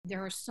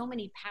there are so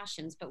many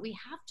passions, but we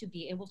have to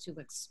be able to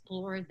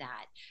explore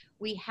that.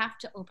 We have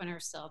to open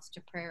ourselves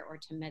to prayer or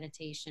to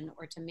meditation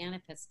or to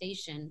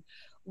manifestation,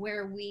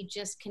 where we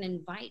just can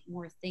invite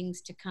more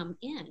things to come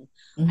in.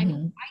 I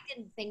mean, I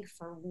didn't think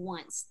for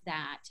once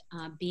that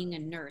being a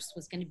nurse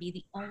was going to be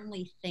the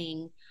only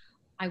thing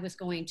I was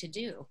going to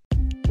do.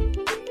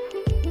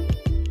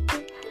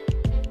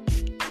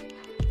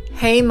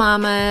 Hey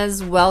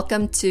mamas,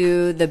 welcome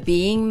to the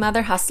Being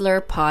Mother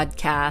Hustler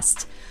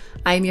podcast.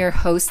 I'm your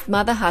host,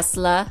 Mother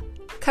Hustler,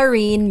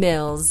 Kareen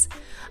Mills.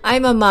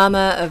 I'm a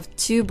mama of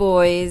 2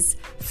 boys,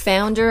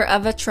 founder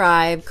of a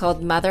tribe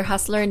called Mother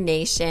Hustler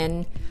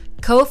Nation,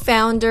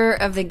 co-founder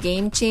of the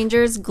Game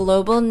Changers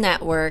Global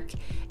Network,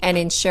 an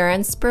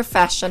insurance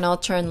professional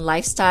turned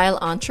lifestyle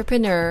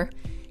entrepreneur,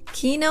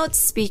 keynote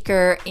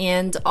speaker,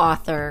 and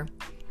author.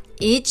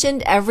 Each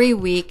and every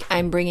week,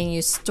 I'm bringing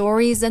you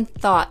stories and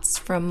thoughts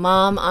from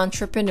mom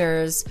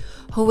entrepreneurs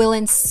who will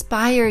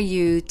inspire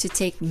you to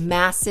take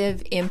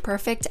massive,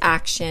 imperfect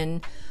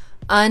action,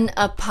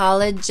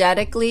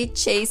 unapologetically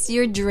chase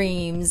your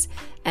dreams,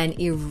 and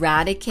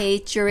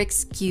eradicate your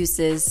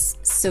excuses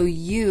so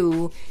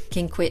you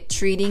can quit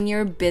treating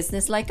your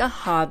business like a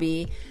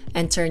hobby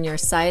and turn your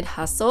side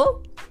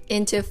hustle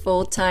into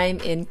full-time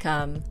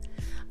income.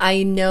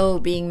 I know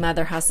being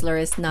Mother Hustler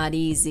is not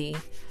easy.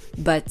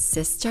 But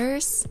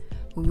sisters,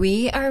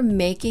 we are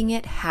making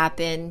it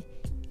happen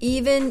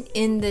even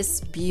in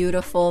this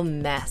beautiful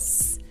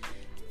mess.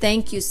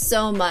 Thank you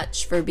so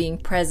much for being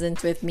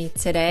present with me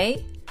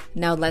today.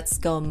 Now let's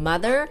go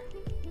mother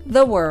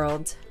the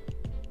world.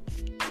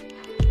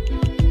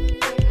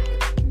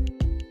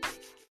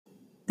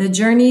 The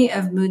journey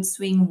of Mood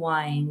Swing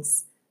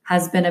Wines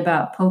has been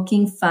about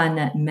poking fun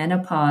at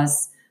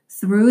menopause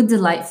through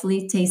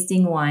delightfully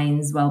tasting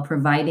wines while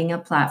providing a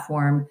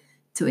platform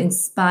to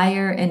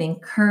inspire and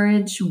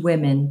encourage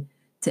women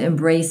to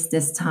embrace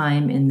this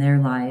time in their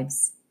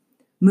lives.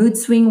 Mood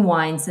Swing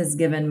Wines has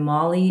given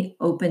Molly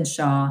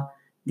Openshaw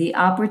the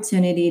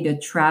opportunity to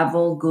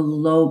travel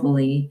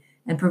globally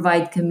and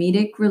provide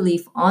comedic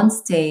relief on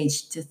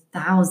stage to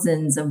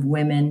thousands of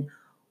women,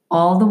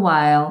 all the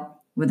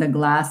while with a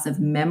glass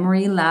of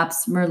Memory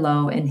Lapse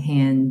Merlot in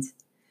hand.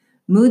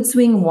 Mood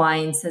Swing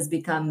Wines has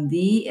become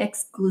the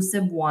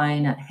exclusive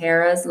wine at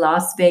Harrah's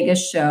Las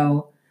Vegas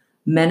show,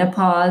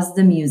 Menopause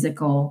the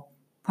Musical,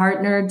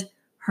 partnered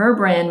her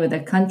brand with a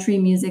country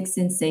music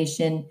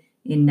sensation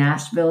in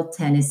Nashville,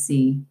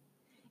 Tennessee.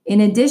 In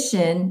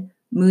addition,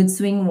 Mood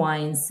Swing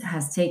Wines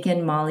has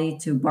taken Molly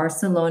to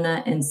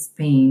Barcelona and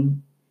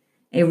Spain,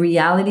 a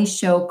reality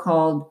show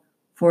called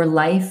For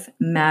Life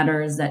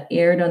Matters that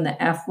aired on the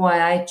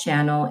FYI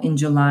channel in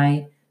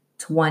July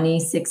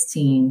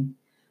 2016.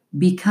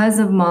 Because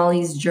of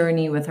Molly's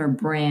journey with her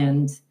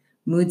brand,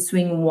 Mood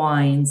Swing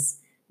Wines,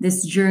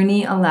 this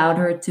journey allowed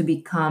her to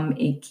become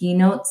a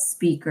keynote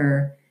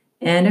speaker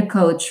and a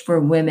coach for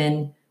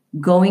women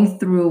going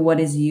through what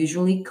is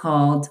usually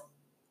called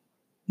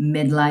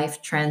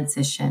midlife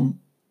transition.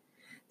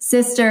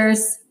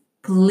 Sisters,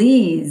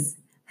 please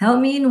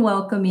help me in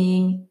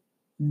welcoming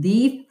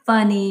the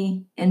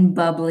funny and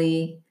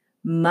bubbly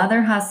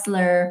Mother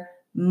Hustler,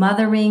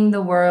 mothering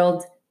the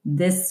world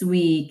this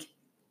week,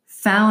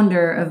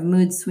 founder of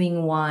Mood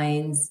Swing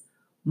Wines,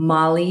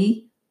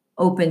 Molly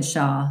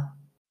Openshaw.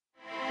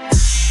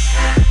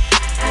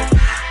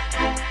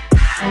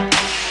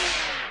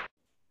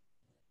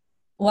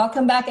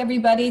 Welcome back,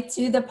 everybody,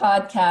 to the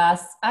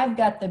podcast. I've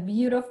got the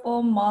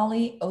beautiful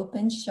Molly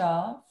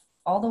Openshaw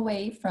all the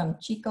way from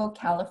Chico,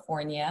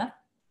 California.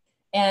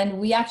 And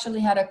we actually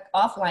had an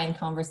offline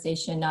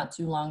conversation not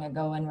too long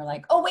ago, and we're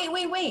like, oh,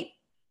 wait.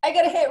 I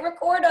got to hit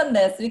record on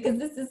this because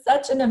this is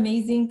such an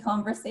amazing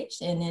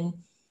conversation. And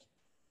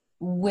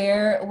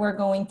where we're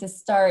going to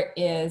start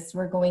is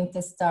we're going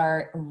to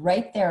start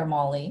right there,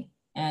 Molly.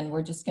 And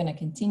we're just going to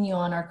continue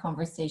on our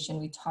conversation.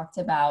 We talked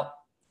about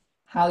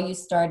how you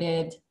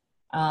started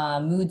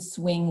Mood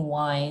Swing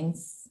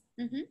Wines.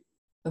 Mm-hmm.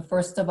 But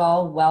first of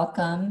all,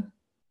 welcome.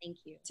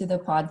 Thank you to the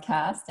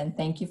podcast, and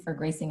thank you for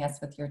gracing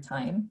us with your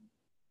time.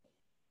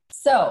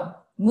 So,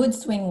 Mood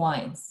Swing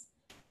Wines,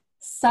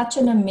 such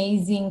an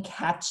amazing,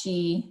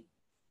 catchy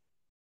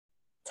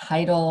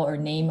title or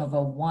name of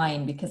a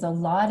wine, because a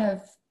lot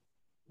of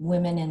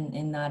women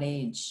in that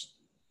age,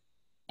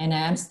 and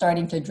I'm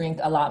starting to drink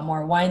a lot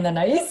more wine than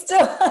I used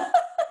to.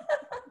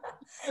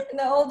 And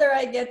the older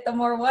I get, the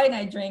more wine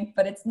I drink,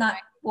 but it's not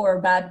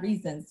for bad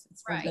reasons.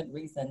 It's for good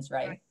reasons,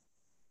 right?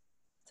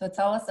 So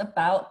tell us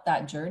about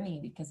that journey,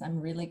 because I'm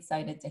really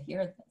excited to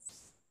hear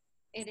this.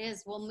 It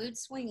is. Well, Mood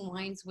Swing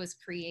Wines was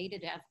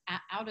created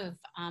out of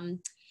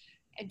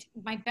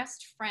my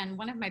best friend,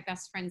 one of my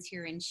best friends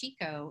here in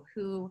Chico,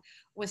 who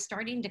was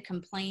starting to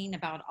complain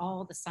about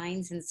all the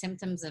signs and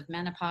symptoms of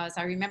menopause.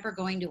 I remember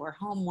going to her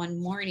home one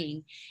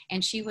morning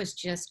and she was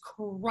just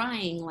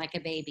crying like a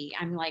baby.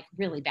 I'm like,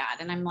 really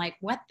bad. And I'm like,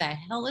 what the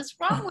hell is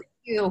wrong with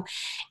you?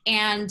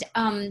 And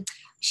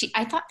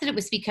I thought that it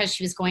was because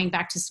she was going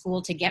back to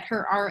school to get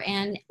her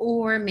RN,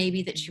 or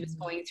maybe that she was Mhm.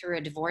 going through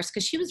a divorce,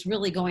 because she was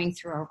really going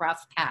through a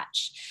rough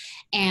patch.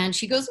 And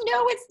she goes,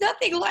 no, it's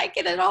nothing like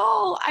it at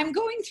all. I'm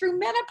going through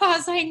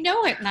menopause. I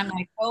know it. And I'm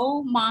like,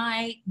 oh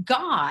my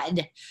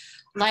God.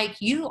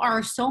 Like, you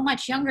are so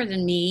much younger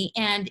than me.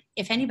 And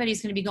if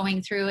anybody's going to be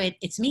going through it,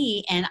 it's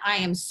me. And I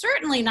am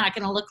certainly not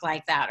going to look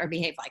like that or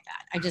behave like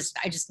that. I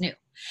just knew.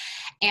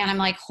 And I'm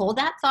like, hold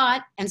that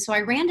thought. And so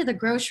I ran to the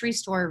grocery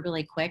store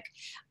really quick.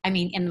 I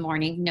mean, in the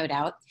morning, no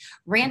doubt.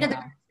 Ran to the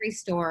Wow. grocery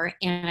store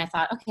and I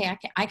thought, okay,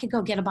 I could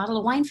go get a bottle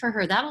of wine for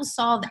her. That'll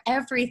solve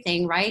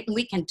everything, right? And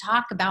we can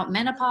talk about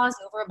menopause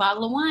over a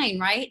bottle of wine,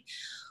 right?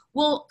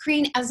 Well,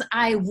 Kareen, as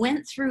I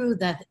went through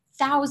the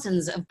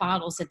thousands of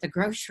bottles at the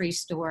grocery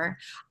store,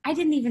 I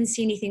didn't even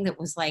see anything that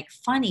was like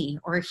funny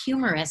or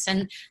humorous.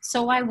 And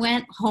so I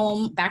went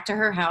home back to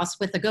her house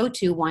with the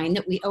go-to wine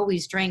that we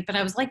always drank. But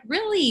I was like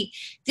really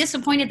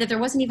disappointed that there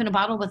wasn't even a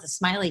bottle with a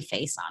smiley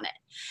face on it.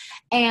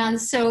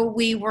 And so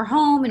we were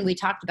home and we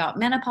talked about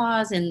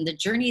menopause and the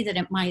journey that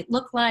it might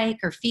look like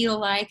or feel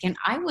like. And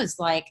I was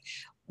like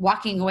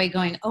walking away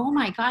going, oh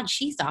my God,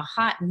 she's a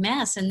hot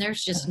mess. And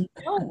there's just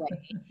no way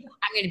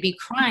I'm going to be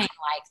crying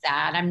like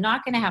that. I'm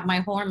not going to have my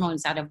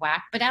hormones out of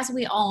whack. But as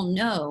we all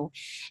know,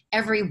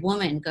 every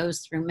woman goes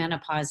through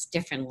menopause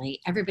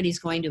differently. Everybody's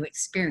going to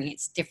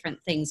experience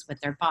different things with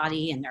their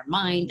body and their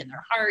mind and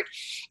their heart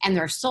and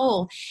their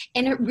soul.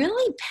 And it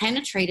really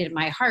penetrated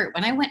my heart.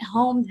 When I went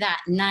home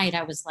that night,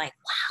 I was like,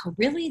 wow,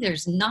 really?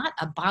 There's not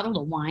a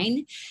bottle of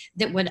wine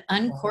that would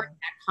uncork Wow.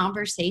 that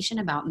conversation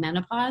about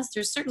menopause?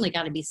 There's certainly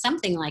got to be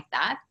something like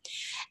that.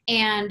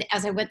 And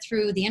as I went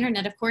through the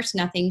internet, of course,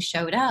 nothing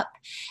showed up.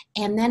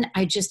 And then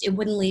it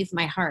wouldn't leave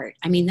my heart.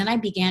 I mean, then I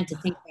began to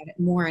think about it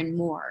more and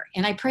more.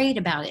 And I prayed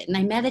about it and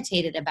I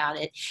meditated about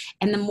it.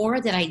 And the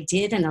more that I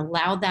did and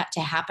allowed that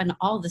to happen,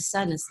 all of a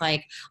sudden it's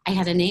like I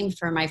had a name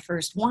for my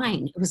first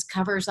wine. It was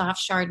Covers Off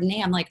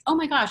Chardonnay. I'm like, oh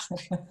my gosh,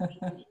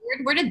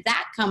 where did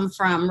that come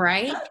from?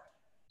 Right.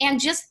 And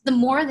just the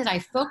more that I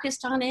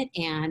focused on it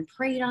and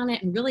prayed on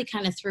it and really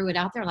kind of threw it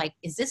out there, like,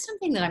 is this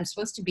something that I'm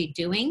supposed to be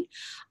doing?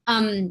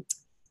 Um,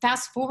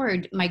 Fast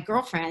forward, my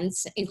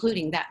girlfriends,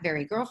 including that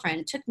very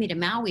girlfriend, took me to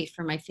Maui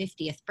for my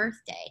 50th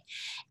birthday.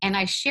 And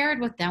I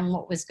shared with them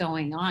what was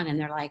going on. And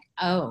they're like,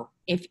 oh,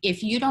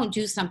 if you don't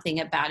do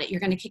something about it, you're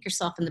going to kick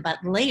yourself in the butt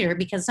later,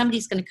 because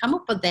somebody's going to come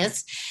up with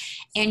this.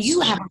 And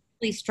you have a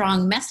really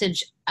strong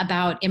message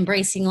about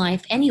embracing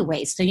life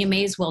anyway. So you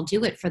may as well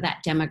do it for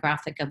that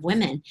demographic of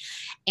women.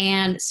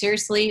 And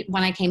seriously,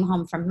 when I came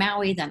home from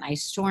Maui, then I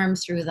stormed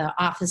through the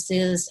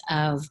offices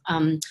of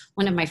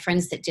one of my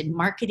friends that did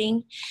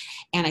marketing.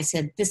 And I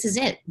said, this is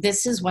it.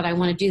 This is what I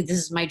want to do. This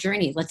is my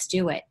journey. Let's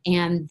do it.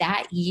 And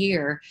that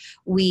year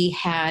we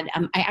had,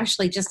 I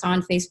actually just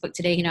on Facebook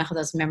today, you know how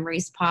those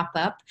memories pop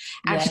up?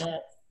 Actually,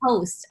 Yes.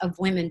 posts of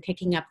women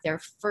picking up their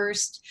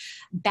first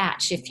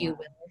batch, if you Wow.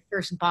 will, their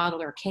first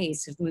bottle or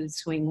case of Mood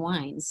Swing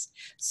wines.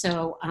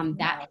 So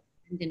that Wow.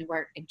 in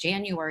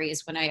January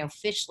is when I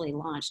officially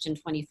launched in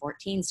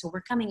 2014. So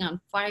we're coming on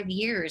 5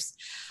 years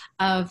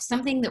of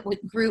something that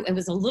grew. It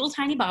was a little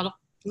tiny bottle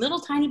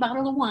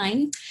of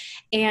wine,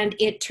 and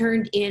it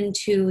turned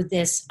into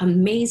this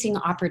amazing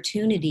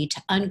opportunity to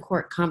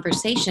uncork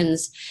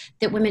conversations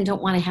that women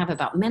don't want to have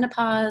about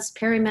menopause,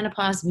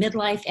 perimenopause,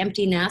 midlife,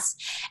 empty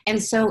nest.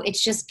 And so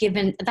it's just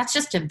given, that's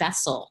just a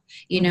vessel,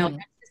 you know. Mhm.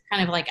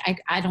 Kind of like,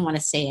 I don't want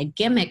to say a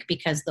gimmick,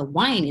 because the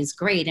wine is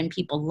great and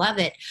people love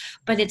it,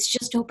 but it's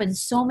just opened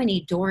so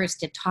many doors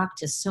to talk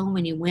to so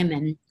many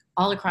women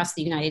all across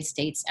the United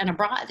States and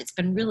abroad. It's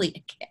been really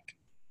a kick.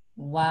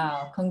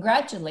 Wow,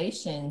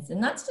 congratulations.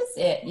 And that's just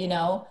it,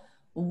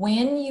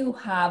 when you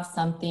have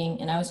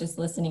something, and I was just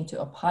listening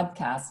to a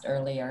podcast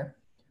earlier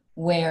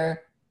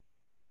where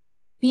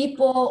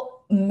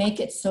people make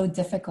it so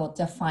difficult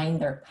to find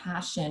their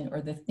passion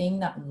or the thing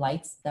that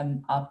lights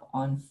them up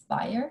on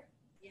fire.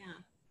 Yeah.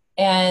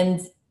 And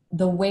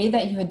the way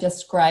that you had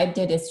described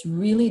it is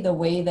really the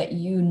way that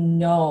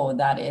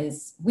that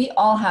is, we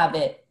all have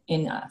it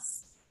in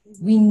us.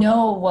 We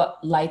know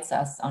what lights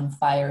us on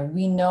fire.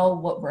 We know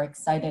what we're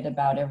excited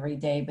about every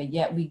day, but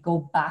yet we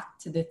go back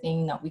to the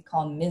thing that we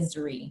call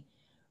misery,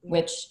 Yeah.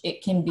 which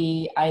it can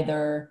be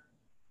either,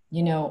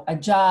 a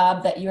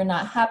job that you're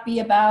not happy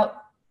about,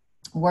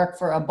 work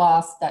for a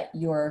boss that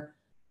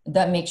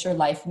makes your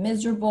life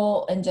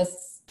miserable, and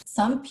just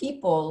some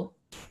people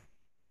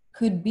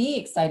could be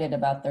excited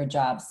about their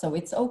job. So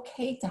it's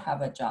okay to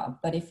have a job.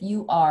 But if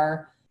you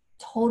are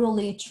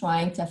totally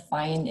trying to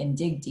find and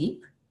dig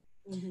deep,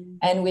 Mm-hmm.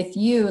 and with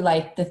you,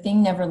 like the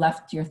thing never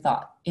left your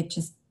thought, it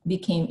just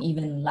became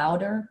even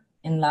louder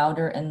and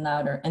louder and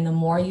louder. And the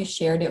more you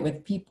shared it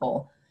with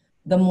people,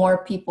 the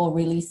more people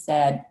really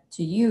said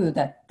to you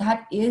that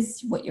that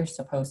is what you're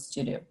supposed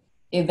to do.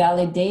 It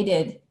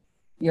validated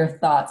your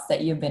thoughts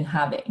that you've been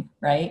having,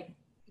 right?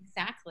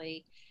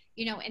 Exactly.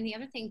 You know, and the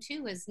other thing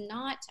too is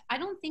not, I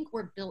don't think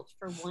we're built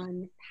for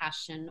one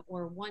passion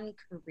or one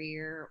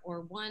career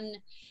or one,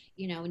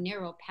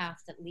 narrow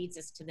path that leads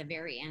us to the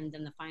very end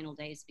and the final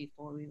days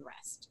before we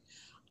rest.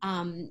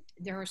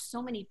 there are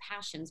so many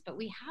passions, but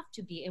we have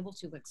to be able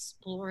to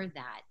explore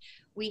that.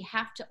 We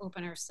have to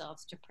open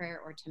ourselves to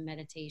prayer or to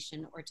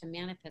meditation or to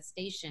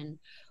manifestation,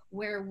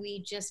 where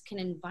we just can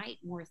invite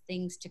more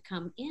things to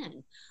come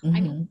in. I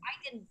mean, Mm-hmm.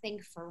 I didn't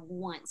think for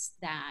once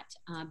that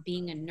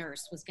being a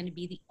nurse was going to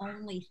be the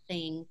only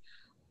thing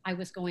I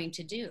was going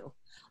to do.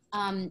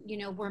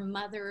 We're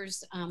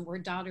mothers, we're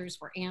daughters,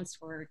 we're aunts,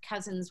 we're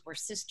cousins, we're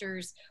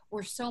sisters.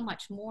 We're so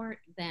much more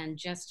than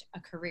just a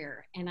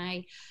career. And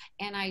I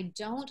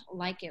don't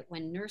like it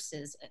when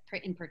nurses,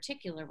 in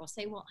particular, will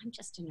say, "Well, I'm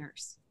just a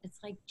nurse." It's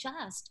like,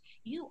 just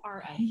you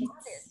are a Right.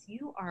 goddess.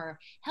 You are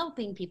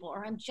helping people,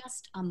 or I'm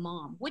just a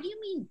mom. What do you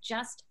mean,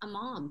 just a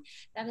mom?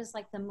 That is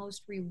like the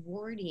most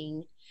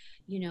rewarding,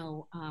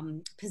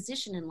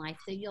 position in life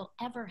that you'll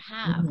ever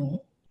have. Mm-hmm.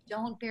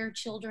 Don't bear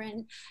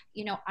children.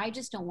 I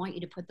just don't want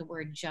you to put the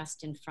word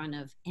just in front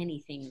of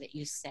anything that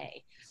you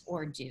say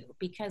or do,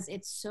 because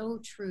it's so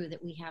true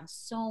that we have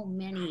so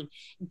many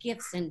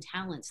gifts and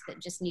talents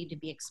that just need to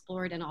be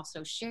explored and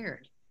also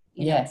shared,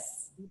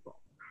 Yes. with people.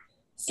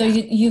 So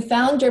Yeah. you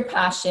found your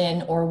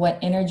passion or what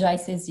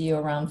energizes you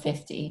around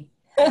 50.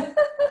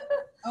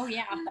 Oh,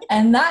 yeah.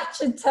 And that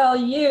should tell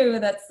you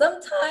that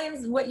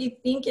sometimes what you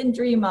think and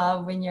dream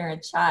of when you're a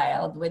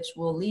child, which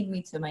will lead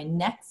me to my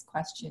next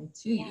question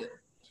to you,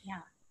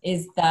 Yeah.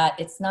 is that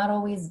it's not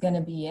always going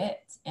to be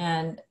it.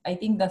 And I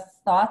think the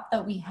thought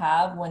that we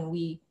have when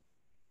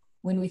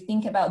we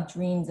think about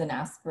dreams and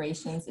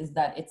aspirations is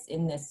that it's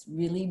in this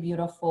really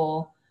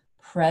beautiful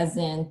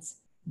present,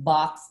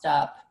 boxed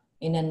up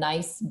in a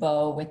nice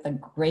bow with a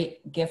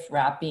great gift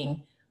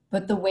wrapping.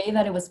 But the way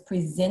that it was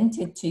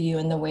presented to you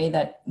and the way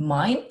that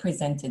mine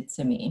presented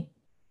to me,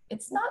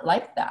 it's not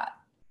like that.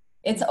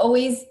 It's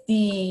always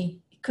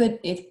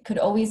it could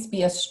always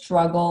be a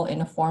struggle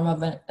in a form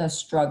of a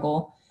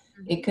struggle.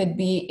 It could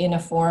be in a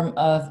form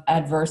of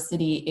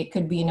adversity. It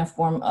could be in a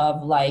form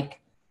of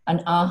like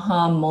an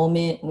aha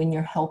moment when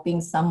you're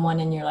helping someone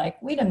and you're like,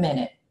 wait a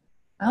minute,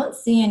 I don't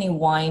see any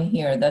wine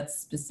here that's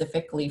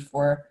specifically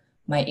for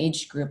my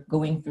age group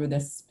going through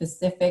this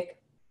specific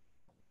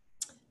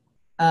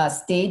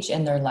stage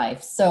in their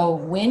life. So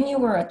when you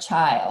were a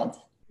child,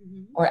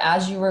 or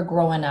as you were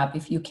growing up,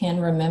 if you can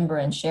remember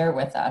and share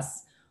with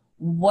us,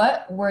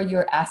 what were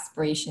your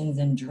aspirations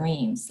and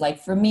dreams?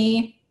 Like for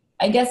me,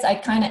 I guess I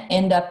kind of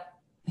end up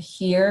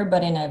here,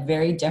 but in a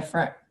very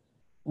different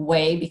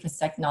way because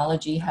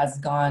technology has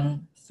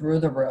gone through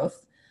the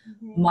roof.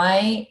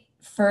 My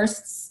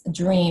first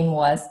dream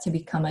was to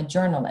become a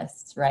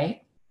journalist,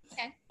 right?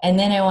 Okay. And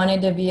then I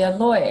wanted to be a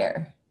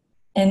lawyer.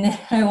 And then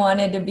I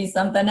wanted to be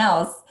something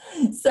else.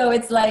 So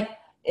it's like,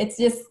 it's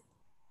just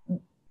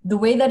the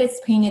way that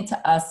it's painted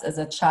to us as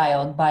a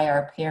child by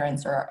our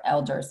parents or our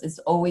elders is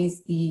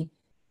always the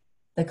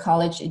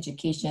college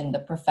education, the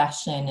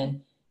profession.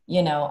 And,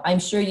 I'm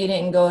sure you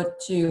didn't go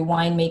to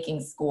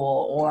winemaking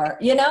school or,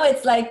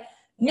 it's like,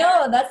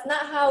 no, that's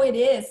not how it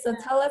is. So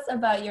tell us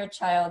about your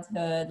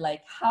childhood.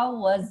 Like, how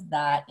was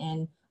that?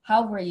 And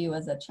how were you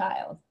as a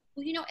child?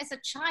 Well, as a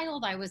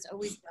child, I was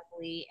always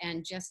bubbly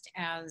and just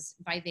as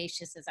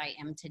vivacious as I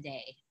am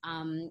today.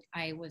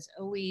 I was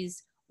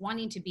always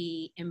wanting to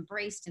be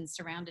embraced and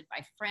surrounded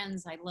by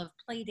friends. I love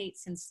play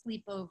dates and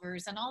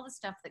sleepovers and all the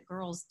stuff that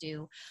girls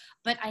do.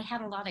 But I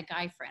had a lot of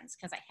guy friends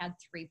because I had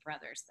 3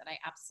 brothers that I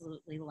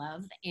absolutely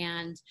love.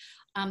 And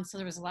so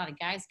there was a lot of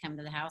guys come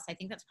to the house. I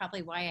think that's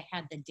probably why I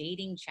had the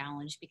dating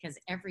challenge, because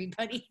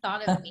everybody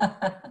thought of me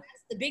as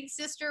the big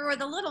sister or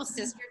the little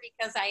sister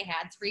because I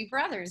had 3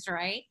 brothers,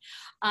 right?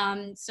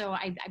 So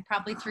I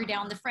probably threw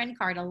down the friend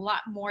card a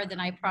lot more than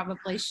I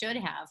probably should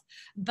have.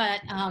 But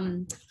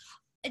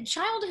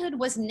childhood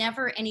was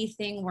never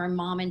anything where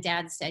mom and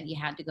dad said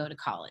you had to go to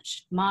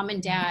college. Mom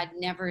and dad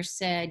never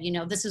said,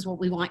 this is what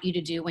we want you to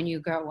do when you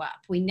grow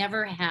up. We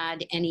never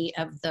had any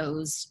of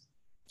those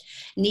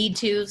need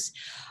tos.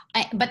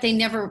 But they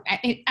never,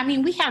 I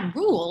mean, we had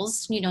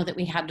rules, that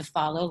we had to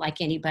follow like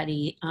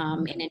anybody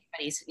in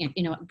anybody's,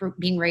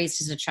 being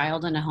raised as a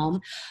child in a home.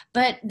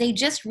 But they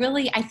just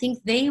really, I think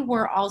they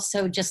were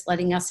also just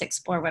letting us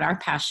explore what our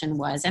passion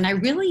was. And I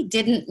really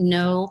didn't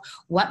know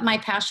what my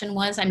passion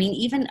was. I mean,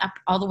 even up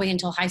all the way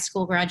until high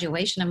school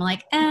graduation, I'm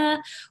like,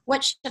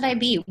 what should I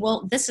be?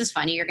 Well, this is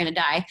funny. You're going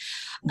to die.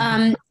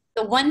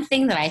 The one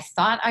thing that I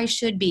thought I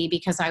should be,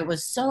 because I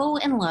was so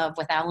in love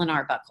with Alan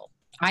Arbuckle,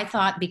 I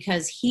thought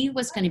because he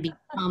was going to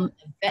become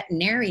a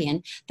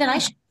veterinarian that I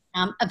should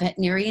become a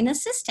veterinarian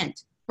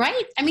assistant,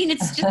 right? I mean,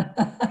 it's just,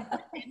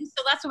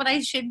 so that's what I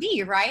should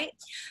be, right?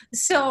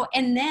 So,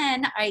 and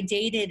then I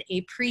dated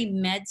a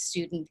pre-med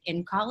student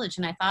in college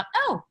and I thought,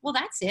 oh, well,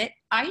 that's it.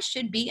 I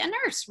should be a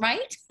nurse,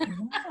 right?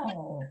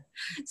 Wow.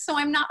 So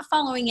I'm not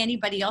following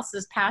anybody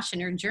else's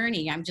passion or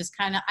journey.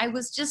 I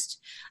was just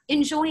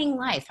enjoying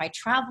life. I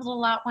traveled a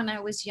lot when I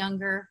was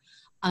younger.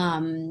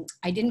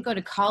 I didn't go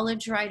to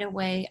college right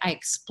away. I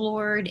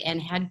explored and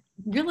had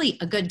really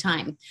a good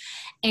time.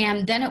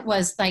 And then it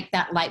was like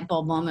that light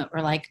bulb moment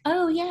where like,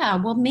 oh yeah,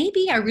 well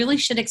maybe I really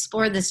should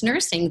explore this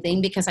nursing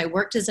thing, because I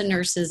worked as a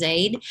nurse's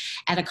aide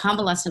at a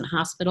convalescent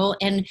hospital.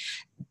 And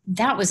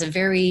that was a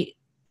very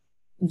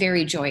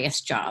very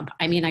joyous job.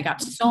 I mean, I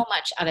got so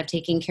much out of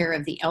taking care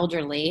of the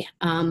elderly,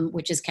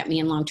 which has kept me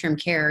in long-term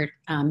care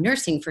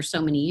nursing for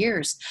so many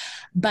years.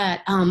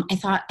 But I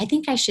thought, I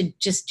think I should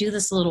just do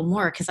this a little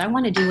more because I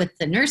want to do what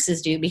the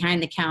nurses do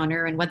behind the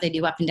counter and what they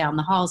do up and down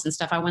the halls and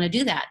stuff. I want to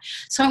do that.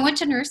 So I went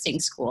to nursing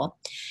school.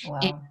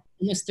 And Wow.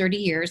 almost 30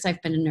 years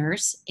I've been a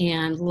nurse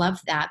and love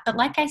that. But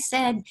like I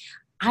said,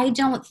 I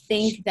don't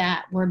think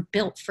that we're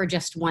built for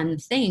just one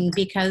thing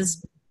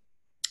because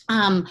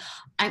um,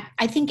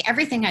 I think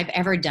everything I've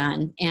ever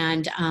done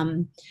and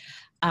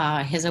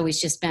has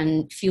always just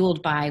been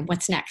fueled by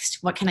what's next?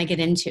 What can I get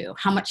into?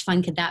 How much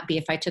fun could that be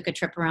if I took a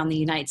trip around the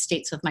United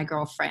States with my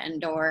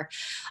girlfriend? Or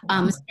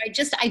Wow.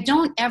 so I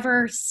don't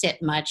ever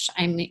sit much.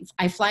 I mean,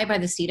 I fly by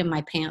the seat of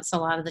my pants a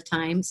lot of the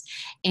times.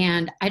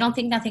 And I don't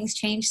think nothing's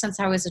changed since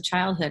I was a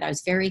childhood. I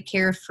was very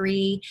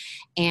carefree.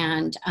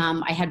 And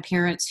I had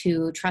parents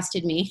who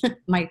trusted me.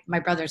 My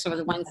brothers were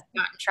the ones that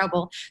got in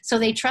trouble. So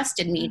they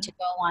trusted me to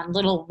go on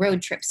little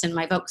road trips in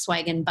my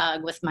Volkswagen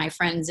Bug with my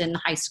friends in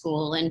high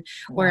school and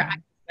where Wow.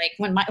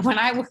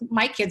 like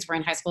my kids were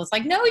in high school, it's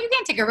like, no, you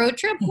can't take a road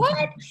trip.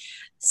 What?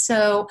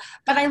 So,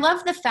 but I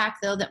love the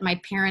fact though that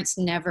my parents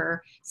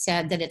never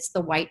said that it's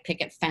the white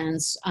picket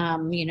fence,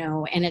 and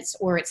it's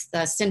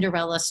the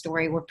Cinderella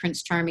story where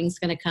Prince Charming's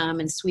going to come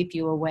and sweep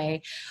you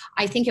away.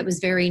 I think it was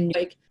very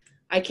like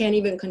I can't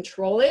even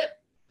control it.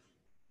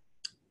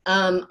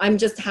 I'm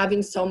just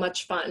having so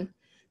much fun.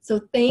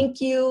 So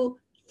thank you,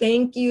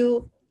 thank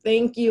you,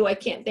 thank you. I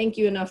can't thank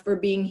you enough for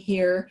being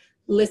here,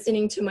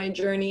 listening to my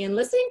journey and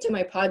listening to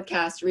my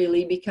podcast,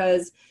 really,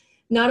 because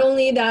not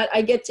only that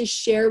I get to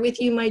share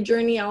with you my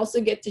journey, I also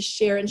get to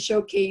share and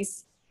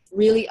showcase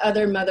really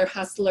other mother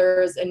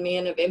hustlers and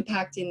man of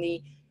impact in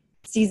the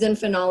season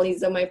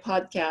finales of my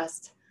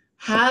podcast.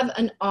 Have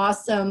an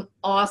awesome,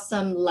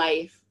 awesome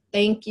life.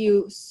 Thank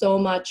you so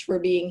much for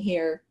being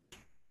here.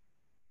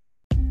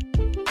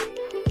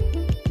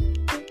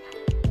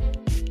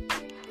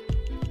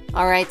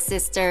 All right,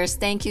 sisters,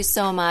 thank you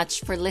so much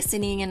for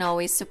listening and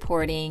always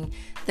supporting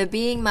the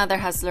Being Mother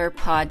Hustler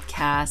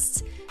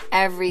podcast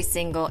every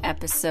single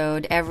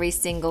episode, every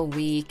single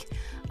week.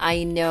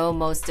 I know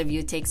most of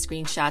you take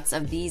screenshots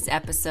of these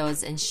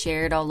episodes and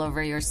share it all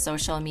over your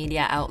social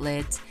media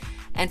outlet.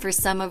 And for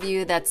some of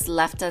you that's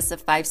left us a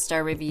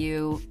 5-star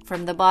review,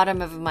 from the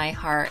bottom of my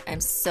heart,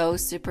 I'm so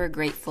super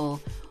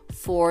grateful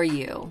for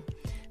you.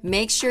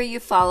 Make sure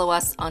you follow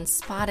us on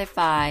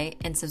Spotify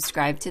and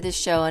subscribe to the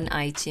show on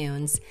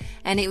iTunes.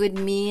 And it would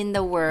mean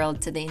the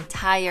world to the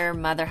entire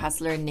Mother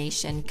Hustler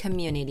Nation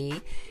community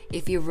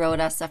if you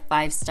wrote us a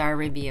 5-star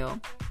review.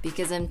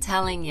 Because I'm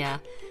telling you,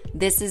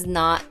 this is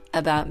not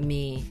about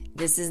me.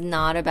 This is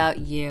not about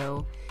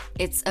you.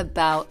 It's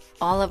about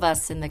all of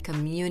us in the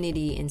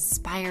community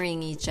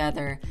inspiring each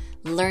other,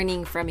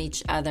 learning from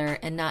each other,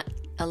 and not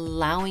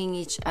allowing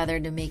each other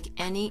to make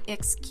any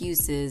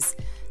excuses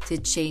to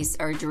chase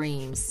our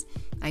dreams.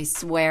 I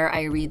swear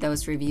I read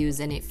those reviews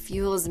and it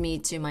fuels me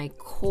to my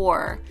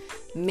core,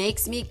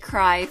 makes me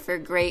cry for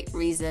great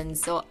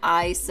reasons, so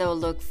I so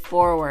look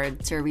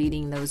forward to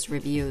reading those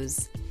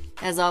reviews.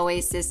 As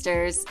always,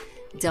 sisters,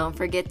 don't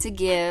forget to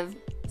give,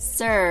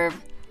 serve,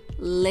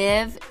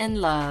 live, and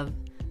love.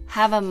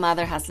 Have a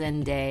mother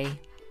hustling day.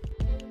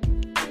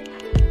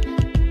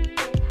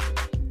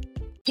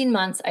 15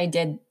 months, I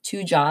did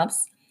 2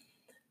 jobs.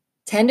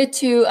 10 to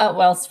 2 at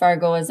Wells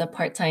Fargo as a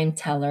part-time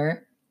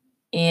teller.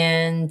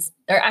 I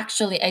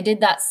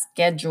did that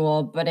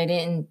schedule, but I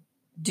didn't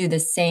do the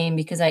same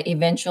because I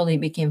eventually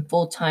became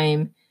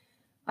full-time.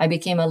 I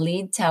became a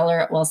lead teller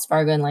at Wells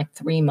Fargo in like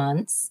 3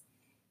 months.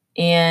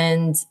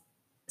 And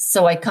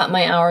so I cut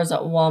my hours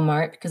at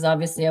Walmart because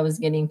obviously I was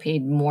getting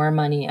paid more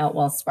money at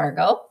Wells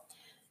Fargo.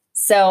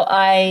 So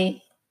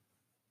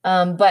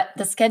but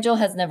the schedule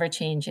has never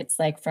changed. It's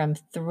like from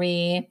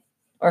 10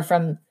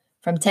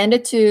 to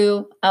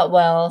 2 at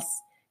Wells,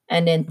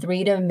 and then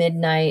 3 to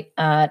midnight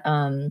at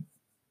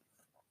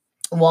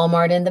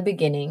Walmart in the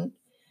beginning.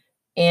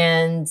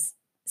 And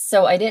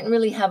so I didn't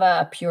really have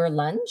a pure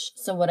lunch.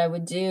 So what I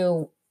would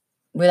do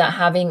without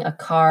having a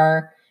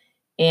car,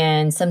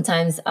 and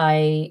sometimes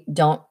I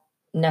don't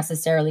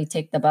necessarily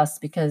take the bus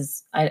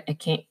because I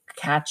can't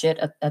catch it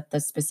at the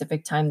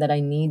specific time that I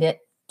need it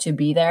to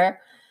be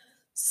there.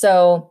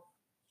 So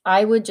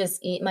I would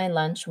just eat my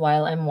lunch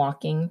while I'm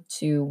walking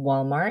to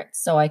Walmart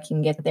so I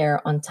can get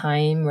there on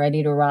time,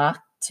 ready to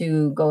rock,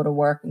 to go to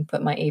work and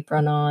put my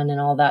apron on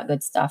and all that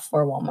good stuff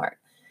for Walmart.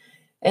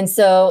 And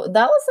so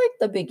that was like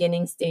the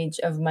beginning stage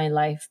of my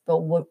life. But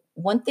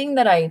one thing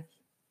that I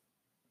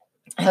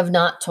have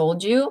not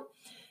told you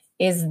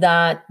is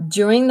that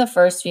during the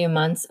first few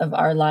months of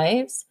our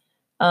lives,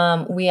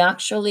 on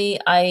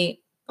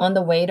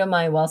the way to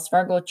my Wells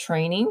Fargo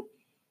training,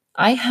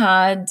 I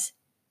had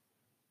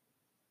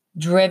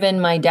driven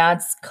my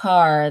dad's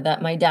car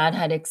that my dad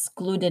had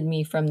excluded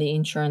me from the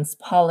insurance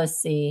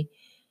policy.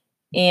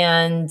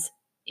 And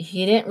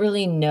he didn't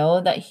really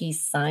know that he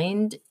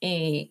signed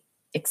a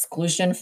exclusion